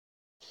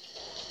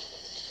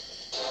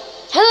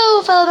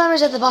Hello, fellow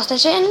members of the Boston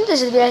Station.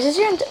 This is BSS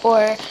here,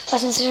 or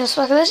Boston Station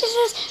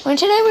Speculations. And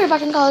today we're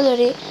back in Call of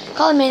Duty,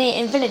 Call of Mini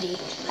Infinity.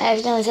 I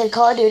accidentally said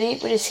Call of Duty,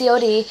 but it's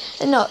COD.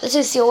 No, this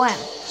is COM.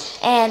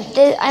 And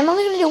I'm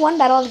only going to do one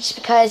battle just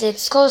because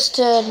it's close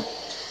to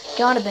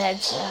going to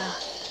bed. So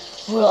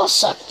we'll all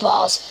suck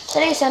balls.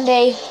 Today's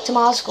Sunday,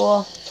 tomorrow's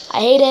school. I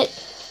hate it.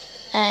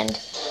 And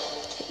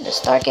the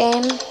start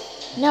game.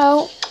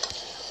 No.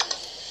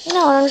 You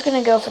know what? I'm just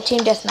going to go for Team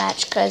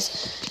Deathmatch because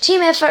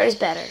team effort is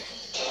better.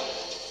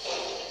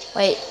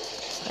 Wait,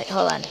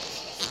 hold on.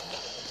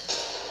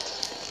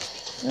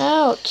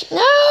 No,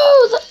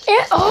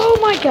 oh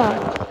my god.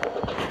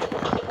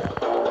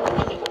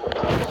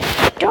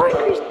 Don't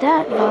increase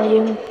that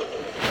volume.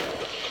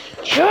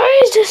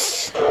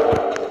 Jesus.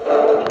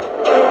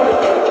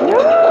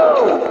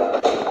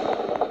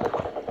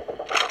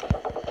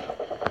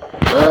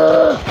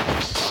 No.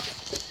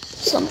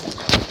 Something.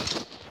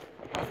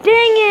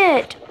 Dang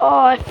it.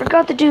 Oh, I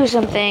forgot to do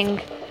something.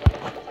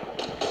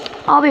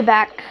 I'll be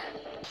back.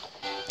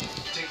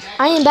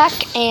 I am back,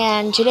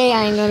 and today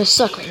I am going to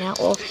suck right now.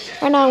 Well,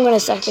 right now I'm going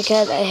to suck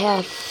because I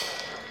have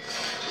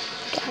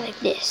got like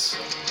this.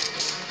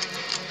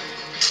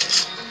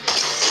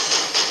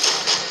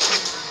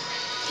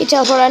 He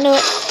teleported, I knew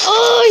it.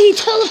 Oh, he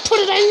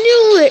teleported, I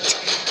knew it.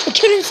 I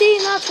couldn't see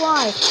him, that's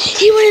why.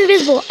 He went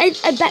invisible. I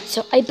bet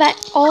so. I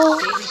bet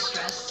all.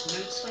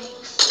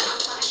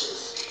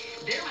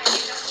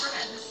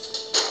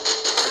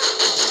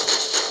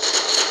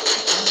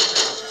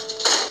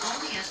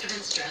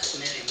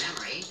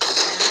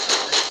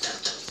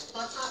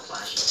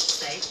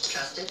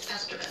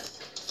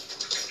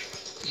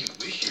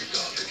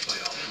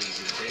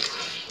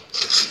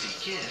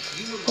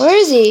 Where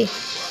is he?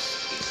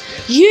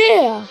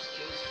 Yeah!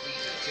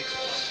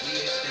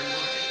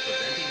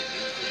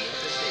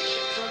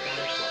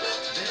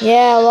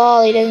 Yeah,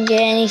 lol, he doesn't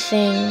get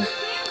anything.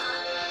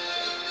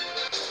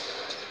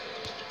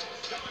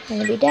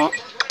 Gonna be that.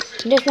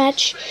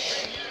 Deathmatch.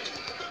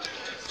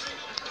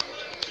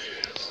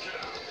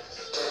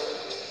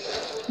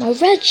 My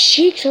red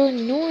cheeks are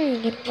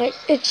annoying and my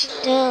itchy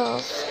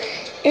nose.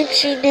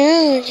 Itchy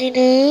nose, you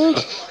know.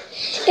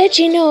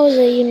 Itchy nose,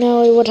 you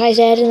know what I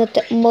said, and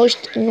the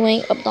most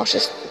annoying,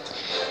 obnoxious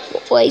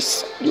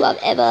voice you have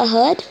ever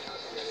heard.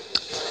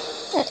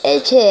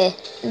 Itchy.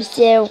 I'm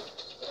so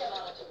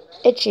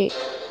itchy.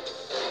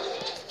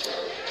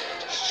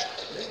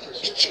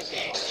 Shut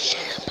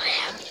up, I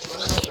have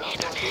fucking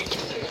internet.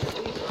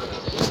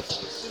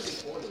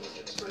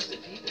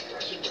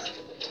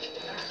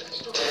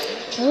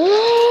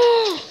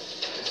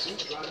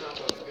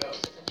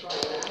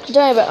 Don't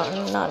worry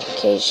about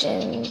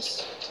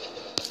notifications.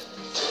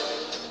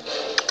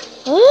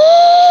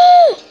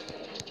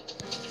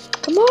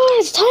 Come on,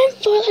 it's time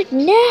for like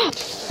nap.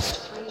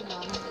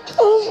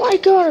 Oh my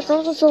god, it's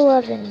almost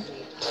 11.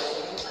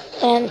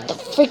 And the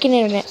freaking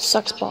internet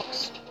sucks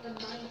balls.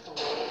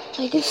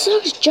 Like, it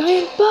sucks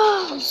giant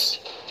balls.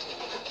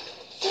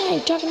 Yeah,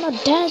 you're talking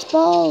about tennis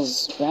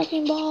balls,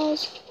 wrecking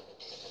balls.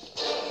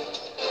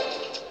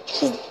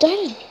 This is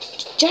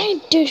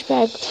giant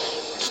douchebag.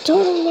 Just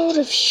total load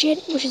of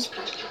shit, which is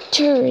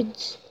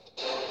turds.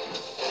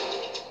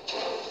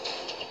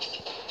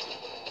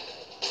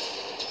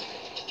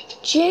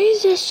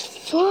 Jesus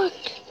fuck.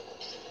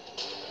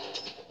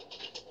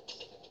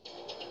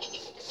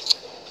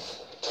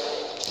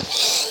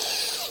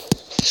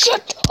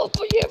 Shut up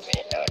with your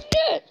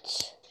internet.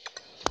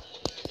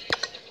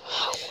 I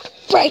want to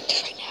break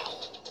this right now.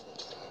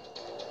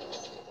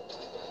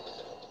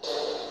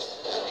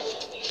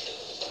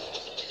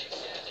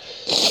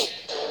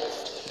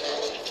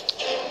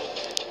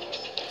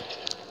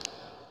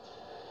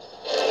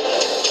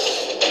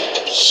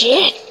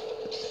 Shit.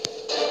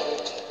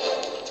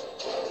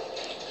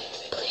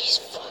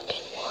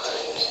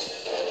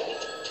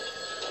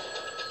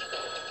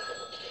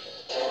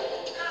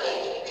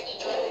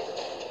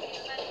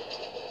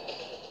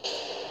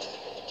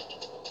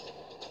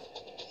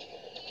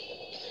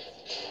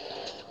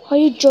 Are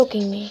you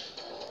joking me?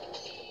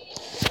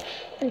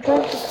 I'm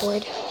trying to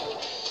record.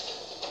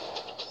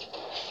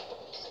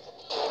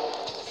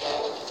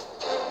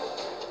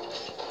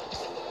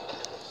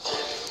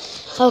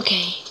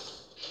 Okay.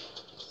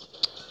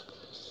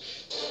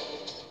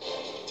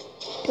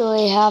 Do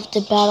I have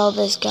to battle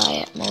this guy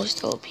at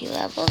most OP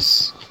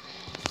levels?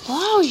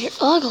 Wow, you're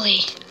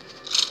ugly.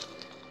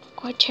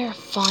 Quite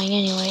terrifying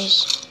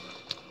anyways.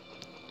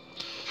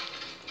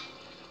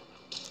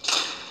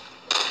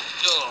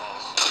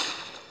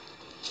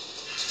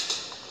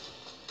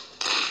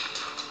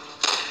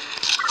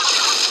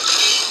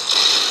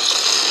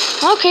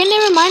 Okay,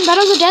 never mind.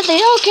 Battles are deadly.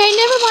 Okay,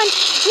 never mind.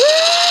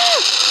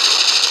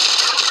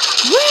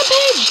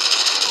 Rampage!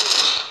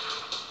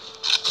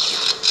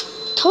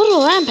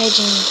 Total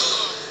rampaging.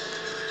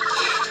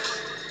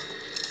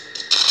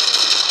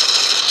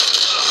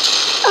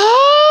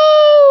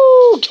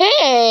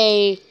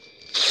 Okay.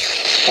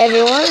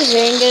 Everyone is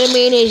gonna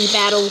be an easy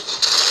battle.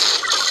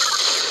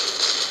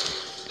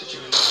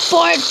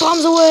 Fire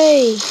bombs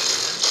away.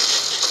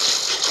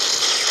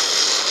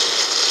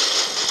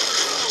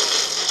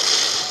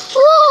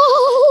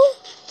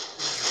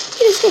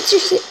 just get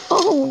seriously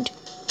owned.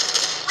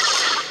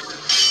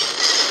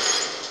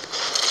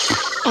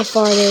 I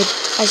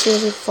farted. I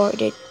seriously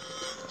farted.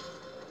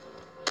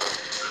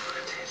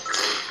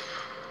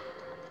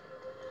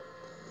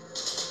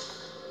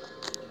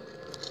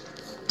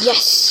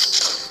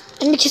 Yes!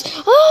 And just...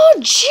 Oh,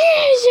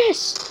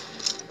 Jesus!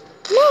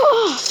 No!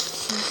 Oh,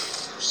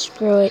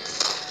 screw it.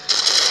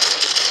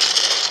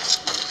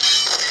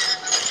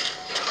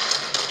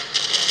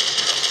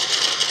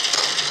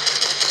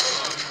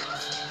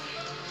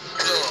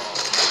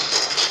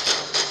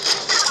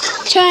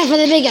 Time for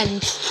the big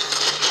guns.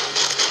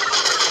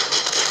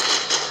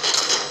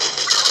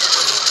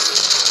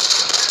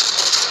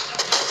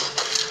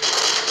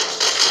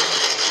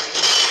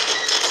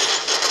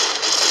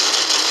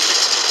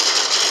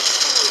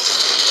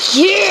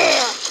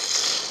 Yeah!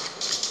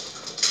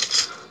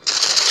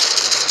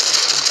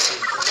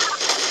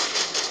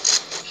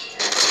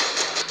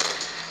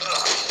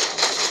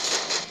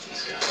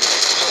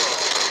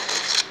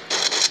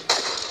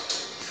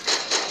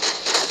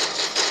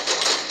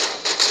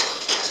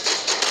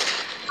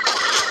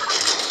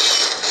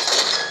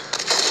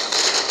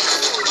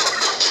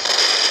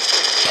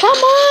 Come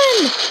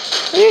on!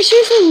 We're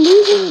seriously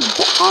losing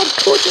the hard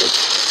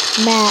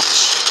quarters match.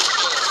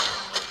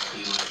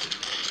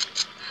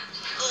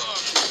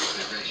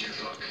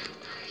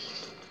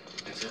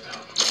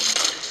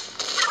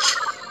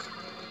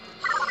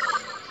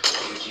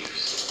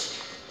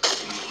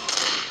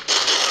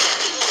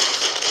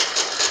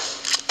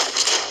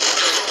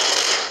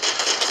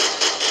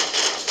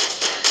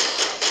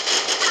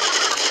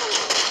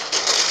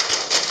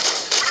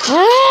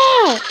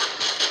 Ah!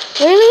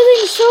 We're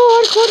losing so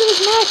hardcore to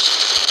this match.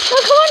 No,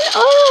 come on!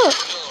 Oh!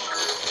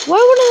 Why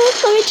wouldn't it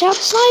let me tap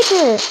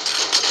sniper?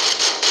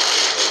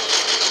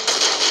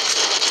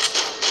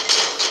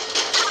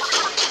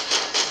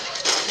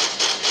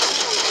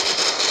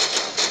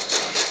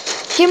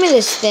 Give me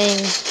this thing.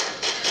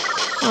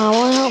 Oh,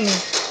 won't help me.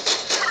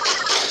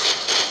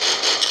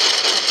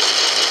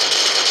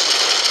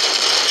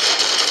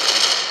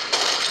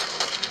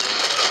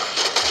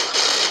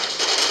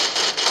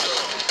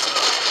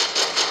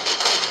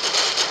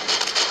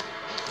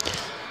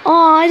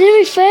 Oh, did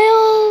we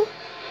fail?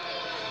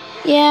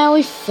 Yeah,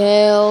 we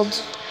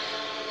failed.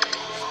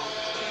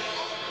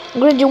 I'm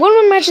gonna do one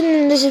more match and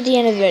then this is the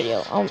end of the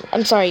video.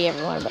 I'm sorry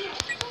everyone, but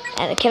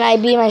and can I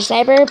be my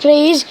sniper,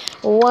 please?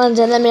 Once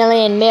in a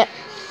million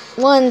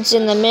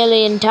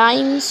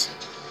times.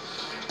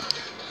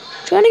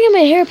 Trying to get my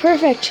hair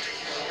perfect.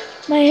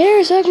 My hair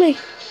is ugly.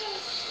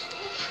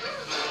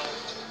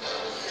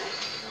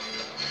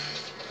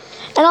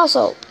 And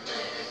also,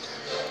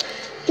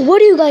 what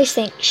do you guys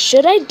think?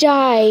 Should I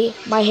dye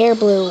my hair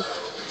blue?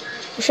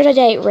 Or should I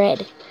dye it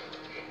red?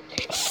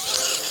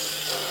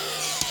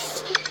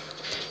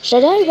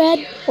 Should I dye it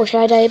red or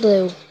should I dye it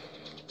blue?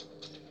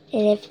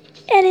 And if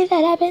any of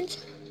that happens,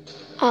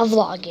 I'll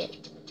vlog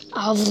it.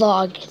 I'll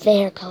vlog the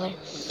hair color.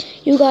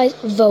 You guys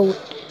vote.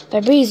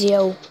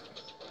 Fabrizio,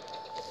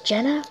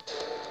 Jenna,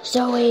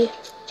 Zoe,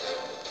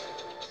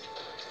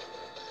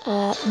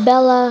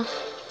 Bella,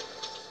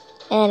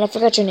 and I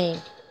forgot your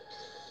name.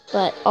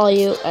 But all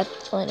you at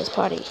Elena's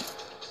party.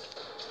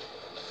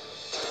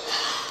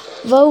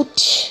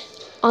 Vote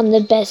on the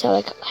best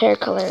hair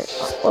color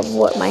of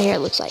what my hair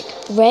looks like.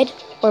 Red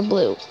or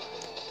blue.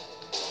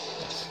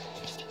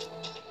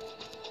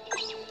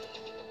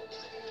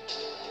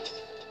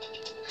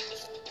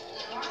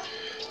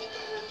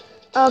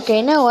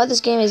 Okay, now what?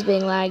 This game is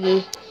being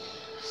laggy.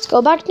 Let's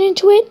go back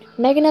into it.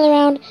 Make another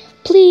round.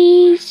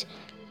 Please.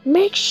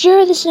 Make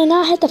sure this does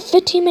not hit the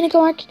 15-minute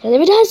mark. Because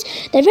if it does,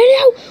 the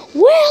video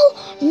will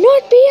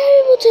not be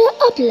able to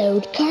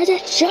upload. Because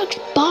it sucks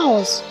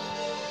balls.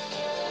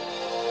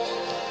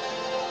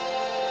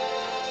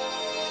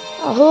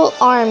 A whole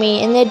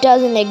army, and it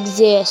doesn't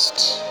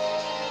exist.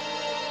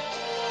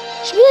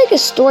 Should be like a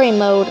story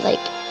mode, like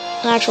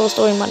an actual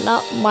story mode,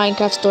 not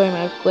Minecraft story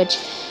mode, which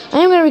I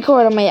am going to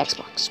record on my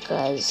Xbox.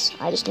 Because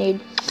I just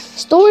need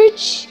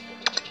storage.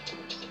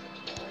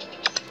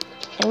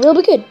 And we'll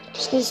be good.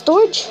 Just need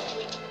storage.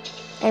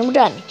 And we're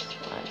done.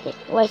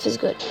 Life is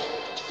good.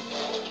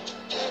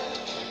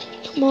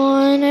 Come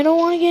on. I don't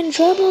want to get in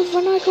trouble if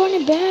we're not going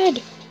to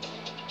bed.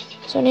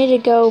 So I need to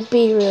go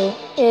Beeru.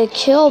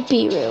 Kill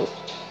Beeru.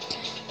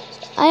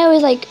 I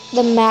always like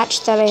the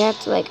match that I have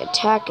to like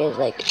attack is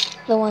like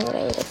the one that I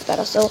always like to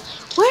battle. So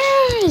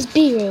where is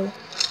Beeru?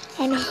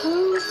 And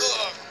who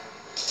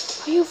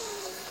are you?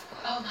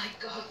 Oh my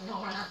God,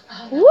 Nora.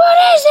 What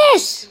is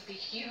this?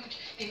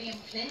 Is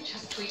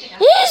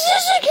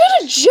this a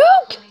good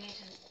joke?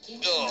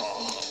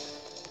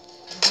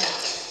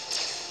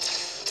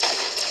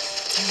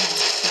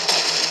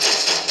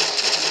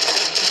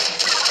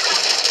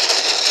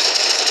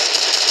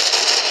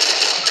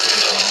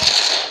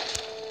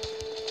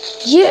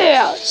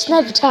 Yeah,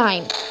 sniper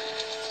time.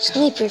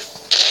 Sniper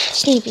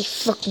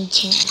fucking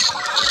time.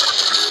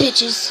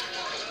 Bitches.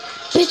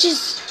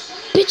 Bitches.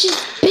 Bitches.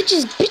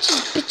 Bitches. Bitches.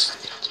 Bitches.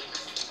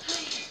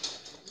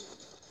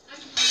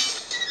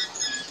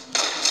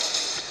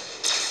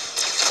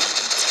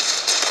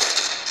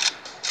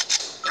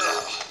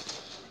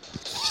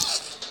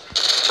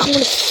 I'm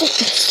gonna fuck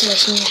this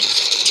lesson.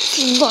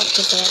 Fuck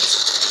his ass.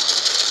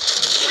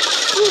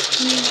 Fuck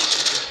you.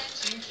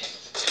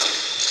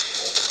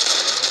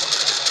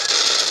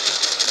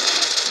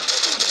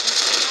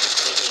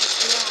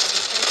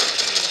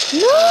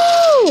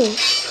 No!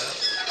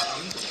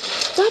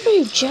 Stop it,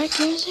 you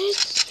jackasses.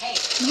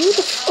 Who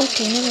the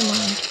okay, never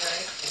mind.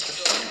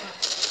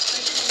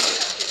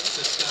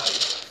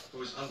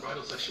 Whose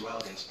unbridled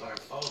sexuality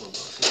inspired all the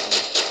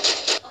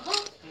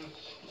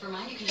For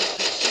mine, you can just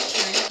put 2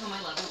 earrings on my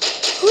level.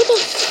 Who the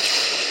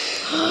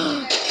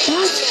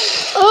That's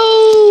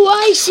oh,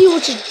 I see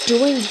what you're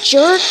doing,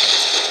 jerk.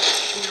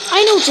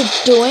 I know what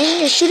you're doing.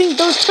 You're shooting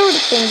those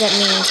turret things at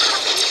me.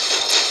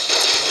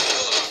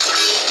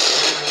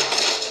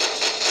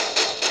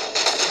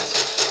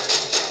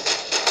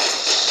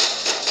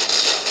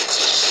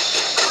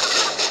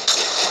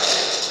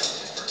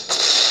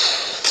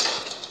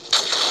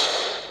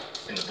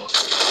 in the book.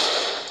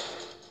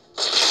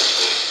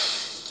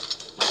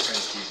 My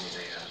friends tease me,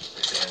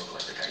 they say I look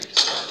like the guy you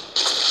described.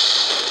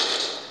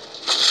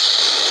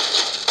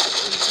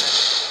 What do you say?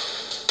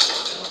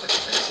 I look like a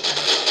fancy guy.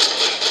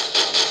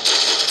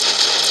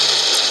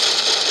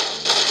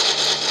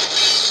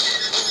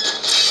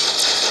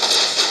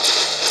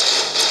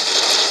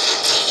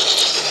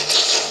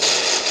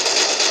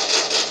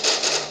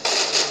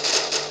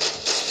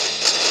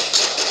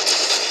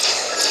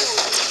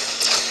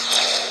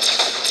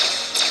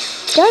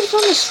 Died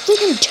from a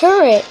sticking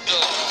turret.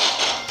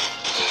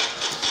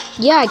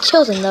 Yeah, I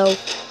killed him though.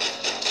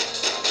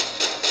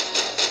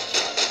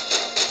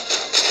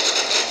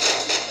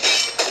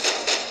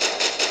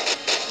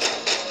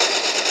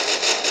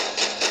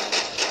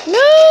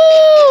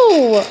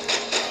 No!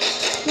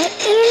 My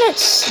internet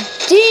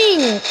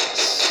stinks.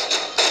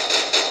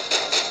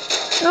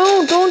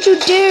 No, don't you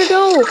dare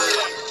go.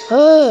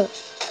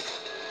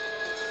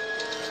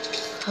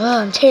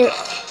 I'm terrible.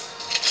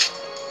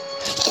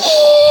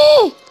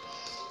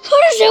 How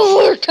does it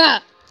work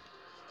out?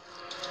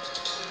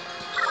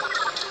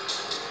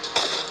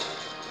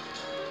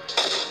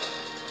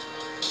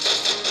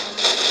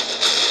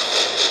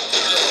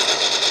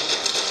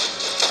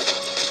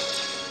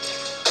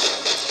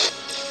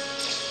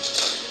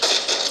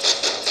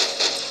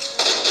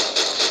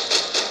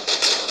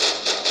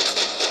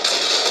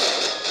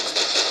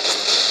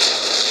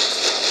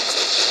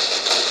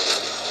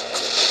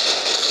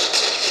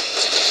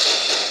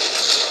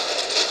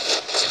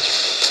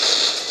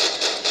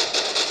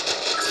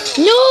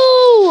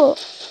 No!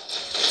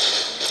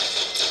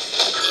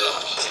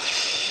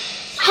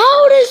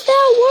 How does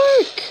that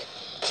work?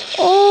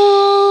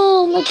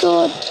 Oh my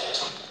god.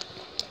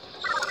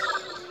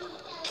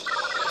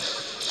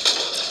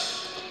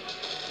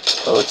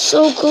 Oh, it's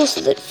so close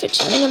to that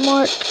 15-minute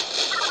mark.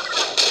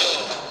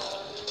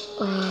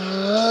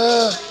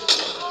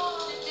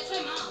 It's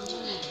my mom.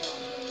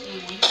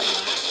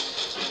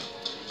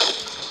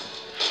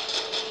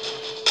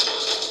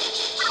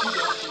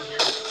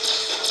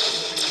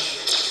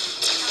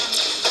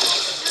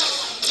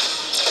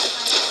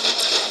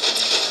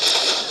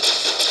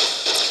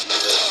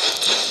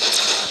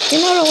 You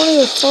know, I don't want to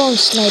go phone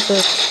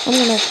sniper. I'm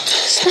gonna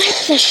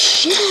snipe the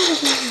shit out of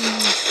him.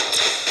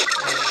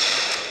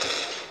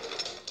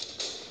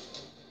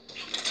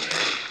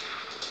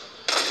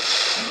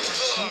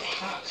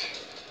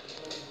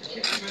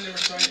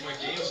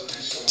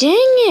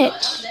 Dang it! I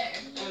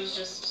was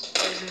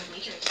in the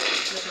bleachers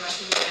with the rest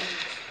of the band.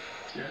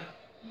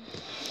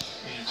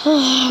 Yeah?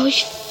 Oh, we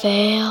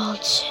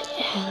failed.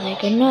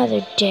 Like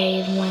another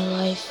day of my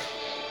life.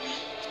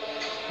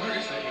 Where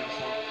is that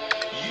uniform?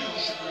 You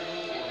should wear a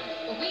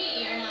uniform. We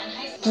are not in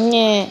high school.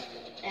 Yeah.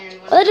 And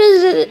That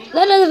is it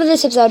for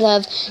this episode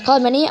of Call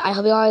of Many. I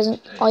hope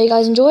all you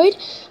guys enjoyed.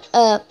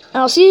 And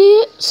I'll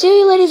see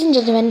you, ladies and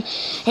gentlemen,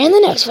 in the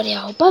next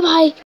video. Bye bye.